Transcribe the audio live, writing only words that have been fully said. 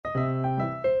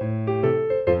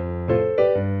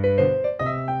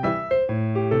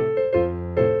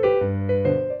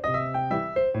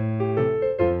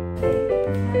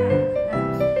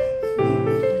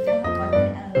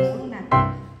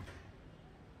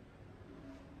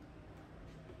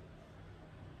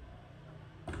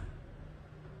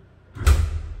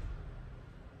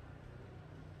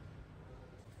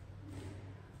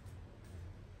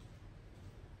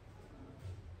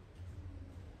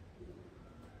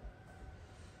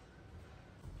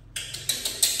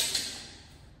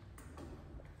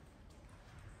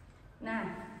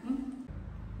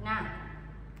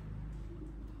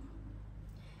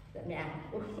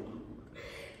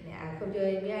Mẹ không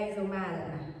chơi với anh Zoma rồi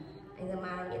này. Anh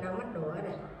Zoma bị đau mắt đổ rồi.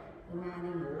 Zoma đi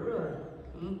ngủ rồi.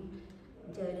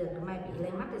 Chơi được mai bị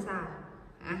lấy mắt thì sao?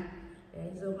 Hả?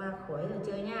 Đấy, Zoma khỏi rồi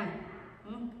chơi nha.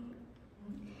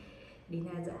 Đi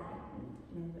na giận.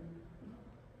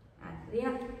 Đi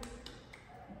nào.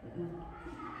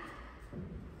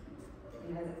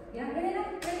 Đi nào, đây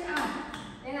nào.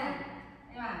 Đây này.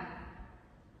 Đây mà.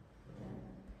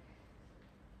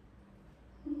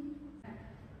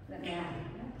 Giận mẹ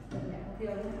không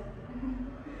tiêu nữa.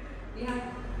 Đi không?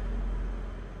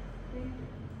 Đi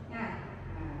nha.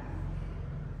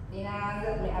 Đi là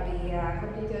giận mẹ vì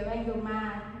không đi chơi với anh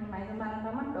Zoma. Nhưng mà anh Zoma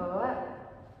nó mắt đồ á.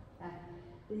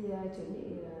 Đi chuẩn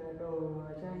bị đồ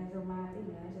cho anh Zoma tí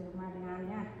nữa cho Zoma đi ăn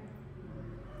nha.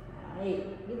 Đấy,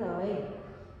 biết rồi.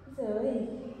 Biết rồi.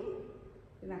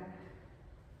 Thế nào?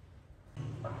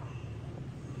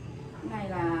 Cái này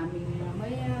là mình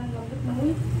mới ngâm nước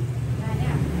muối ra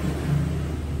nhá.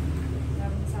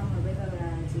 Ngâm xong rồi bây giờ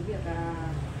là chỉ việc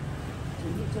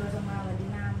chuẩn bị cho Zoma và đi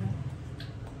Nam thôi.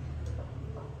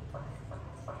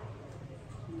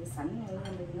 Mình sắn rồi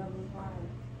mình ngâm qua rồi.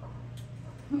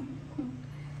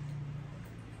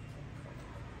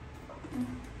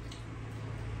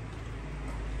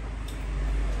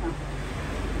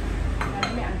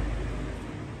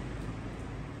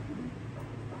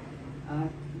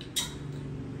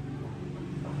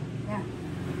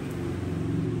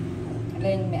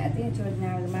 Lên mẹ tí cho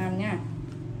nào mang nha.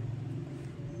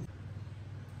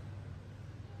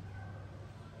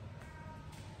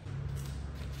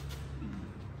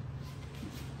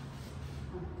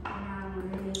 Nào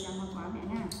lên trong một quả mẹ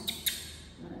nha.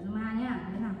 Zoma nha,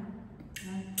 thế nào.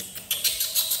 Đây.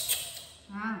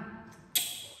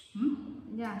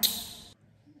 Thấy chưa?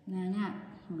 Nào nha,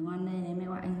 ngủ ngon đây đấy, mẹ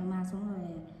gọi anh Zoma xuống rồi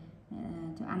mẹ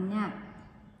cho ăn nha.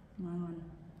 Ngon ngon.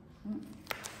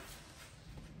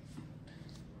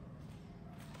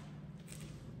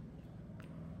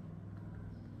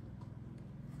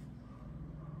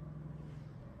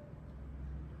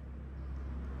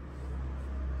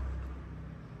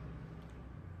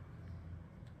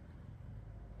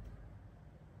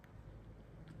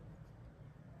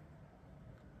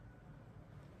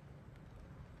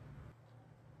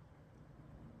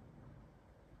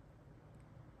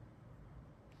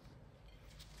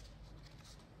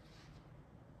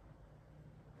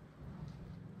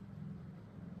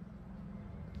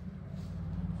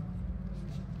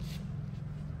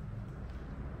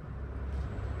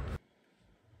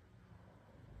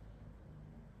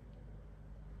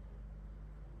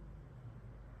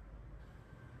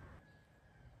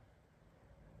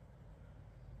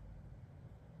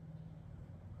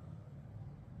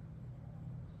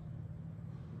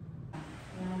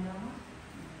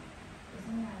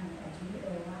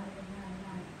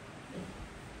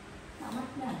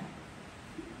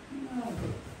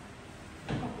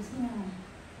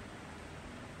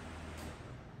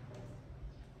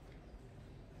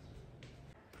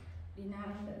 Đi nào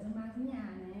đợi Zoma xuống nhà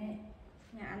này,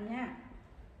 nhà ăn nha.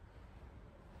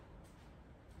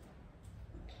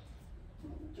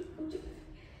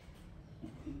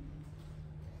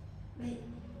 Đây.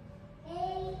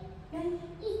 Đây.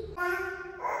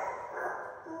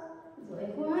 Rồi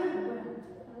quá.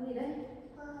 Có gì đấy?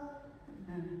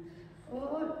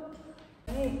 Ôi.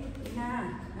 Đây, đi nào.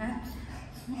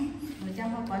 Ở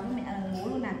trong có những mẹ ngủ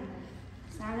luôn nè.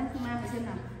 Sao đấy, Zoma bị sưng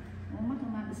nào? Mắt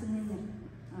Zoma bị sưng lên rồi.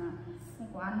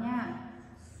 Không có ăn nha.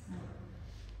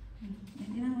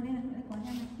 Đi nào, đây có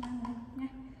nha, nha.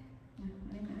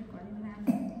 Đây có đi ăn.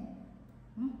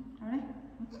 Đâu đấy?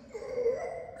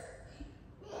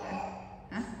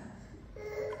 Hả?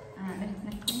 Đây, này,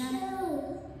 đi nào đây.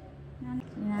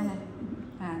 Đi nào này.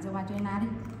 Zoma cho Na đi.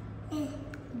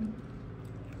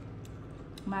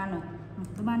 Man rồi.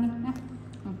 Zoma đi nhá.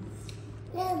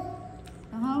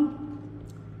 Được không?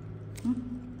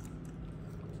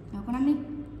 Nào con ăn đi.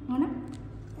 Ngon lắm.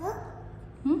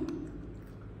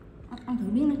 Ăn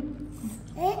thử miếng đi.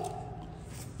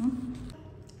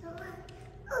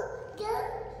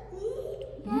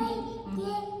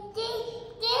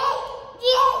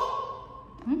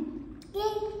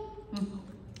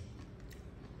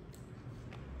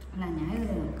 Là nhảy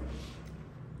rồi.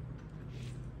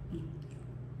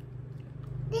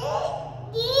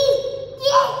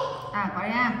 Có đây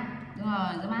à. Đúng rồi,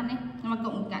 Zoma ăn đi. Nhưng mà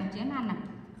cộng cạn chén ăn nè.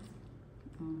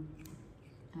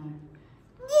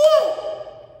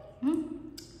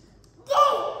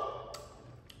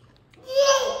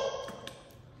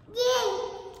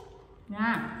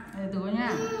 Nha, từ từ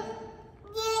nha.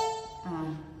 Rồi.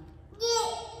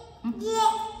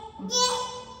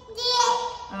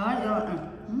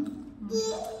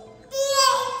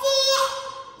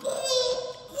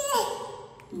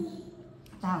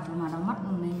 Tao thì mà đau mắt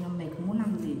nên mày không muốn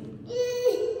nằm gì.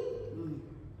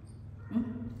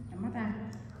 Nhắm mắt ra.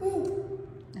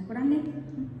 Đừng có đánh đi.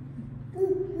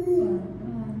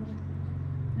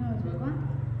 Rồi quá.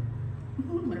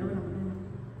 Mà lui nào.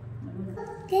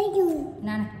 Cái gì?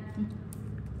 Nè này.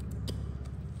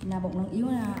 Là bụng nó yếu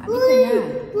là ăn ít thôi nha.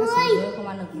 Bác sĩ không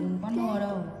ăn được quá no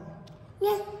đâu.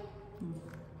 Nha.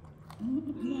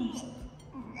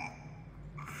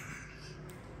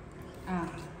 À,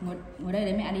 ngồi đây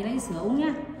để mẹ đi lấy sữa uống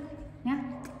nhá. Nhá.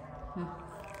 Nào.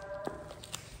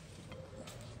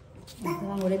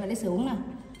 Ngồi đây mà lấy sữa uống nào.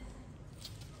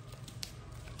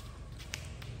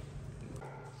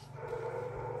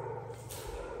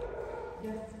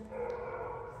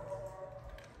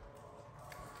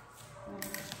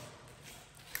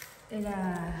 Đây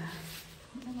là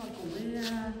nó còn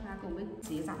cùng với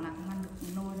xỉ dặn là không ăn được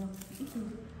nôi đâu, ít thôi.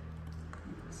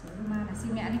 Sữa ma là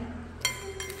xin mẹ đi.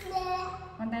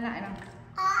 Con tay lại nào.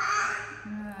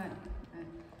 Rồi.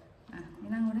 Đi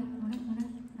nào, ngồi đây.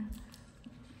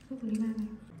 Thuốc Lima này.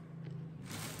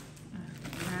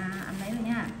 Ăn lấy rồi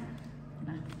nha.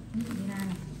 Nước Lima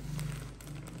này.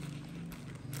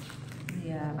 Thì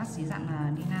bác sĩ dặn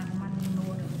là đi nào không ăn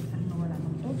nôi được, ăn nôi là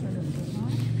không tốt cho đường tiêu hóa.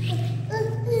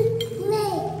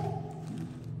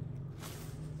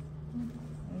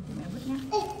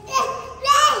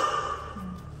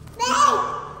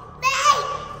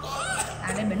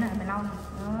 Lên bến lại phải lau này.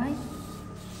 Rồi.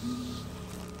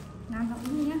 Nam nó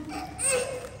uống nhá.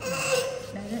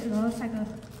 Đây rồi, sạch rồi.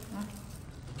 Đó.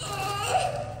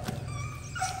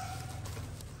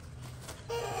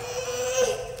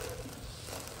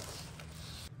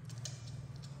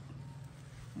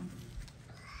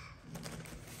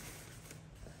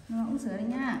 Nó uống sữa đi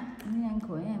nhá. Như anh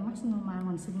khối này mắc sinh mà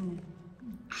còn sinh này.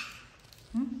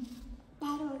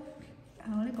 Đây rồi.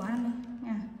 Lấy quả ăn đi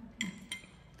nha.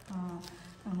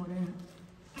 Ngồi đây nè.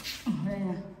 Ngồi đây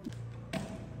nè.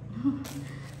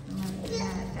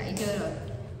 Chạy chơi rồi.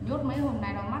 Nhốt mấy hôm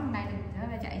nay đau mắt này thì thế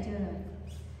là chạy chơi rồi.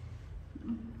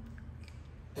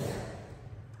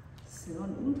 Sữa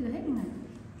còn uống chưa hết này.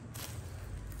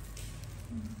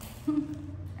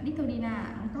 Ăn ít thôi đi nè,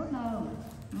 không tốt đâu.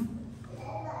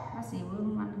 Bác sĩ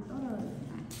Vương ăn được tốt rồi.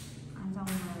 Ăn xong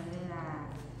rồi đây là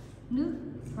nước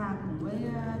pha cùng với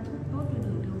thuốc tốt cho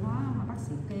đường tiêu hóa mà bác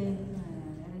sĩ kê.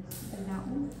 Đây là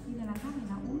uống, đây là khác thì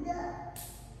nào uống.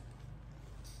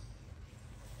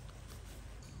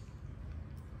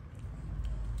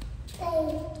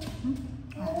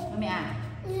 Mẹ à?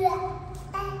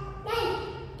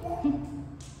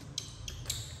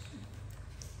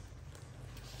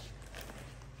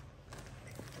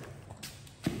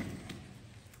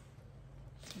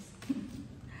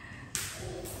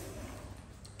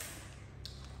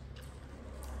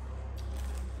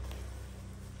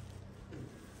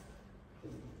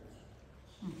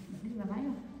 Đi vào máy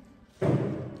không?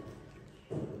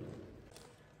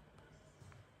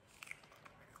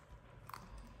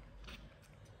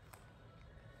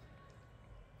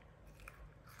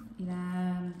 Đi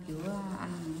là kiểu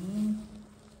ăn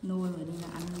nuôi rồi đi là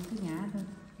ăn cứ nhá thôi,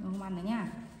 không ăn nữa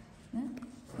nha. Đấy,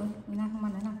 thôi đi ra không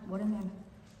ăn nữa nào, bố đây mẹ này,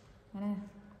 ra đây này.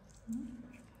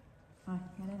 Rồi,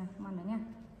 ra đây này, không ăn nữa nha.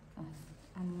 Rồi,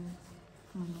 ăn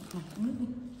không ăn nữa. Này, uống nước đi,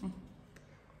 này.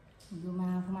 Vừa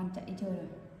mà không ăn chạy chơi rồi.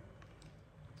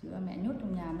 Chứ mẹ nhốt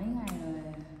trong nhà mấy ngày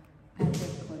rồi, ăn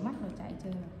được khỏi mắt rồi chạy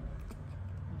chơi rồi.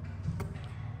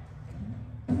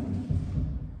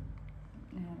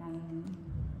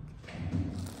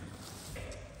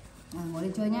 Ngồi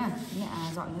đây chơi nhá, mẹ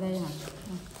dọn ở đây nào.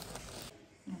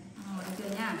 Ngồi đây chơi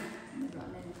nhá.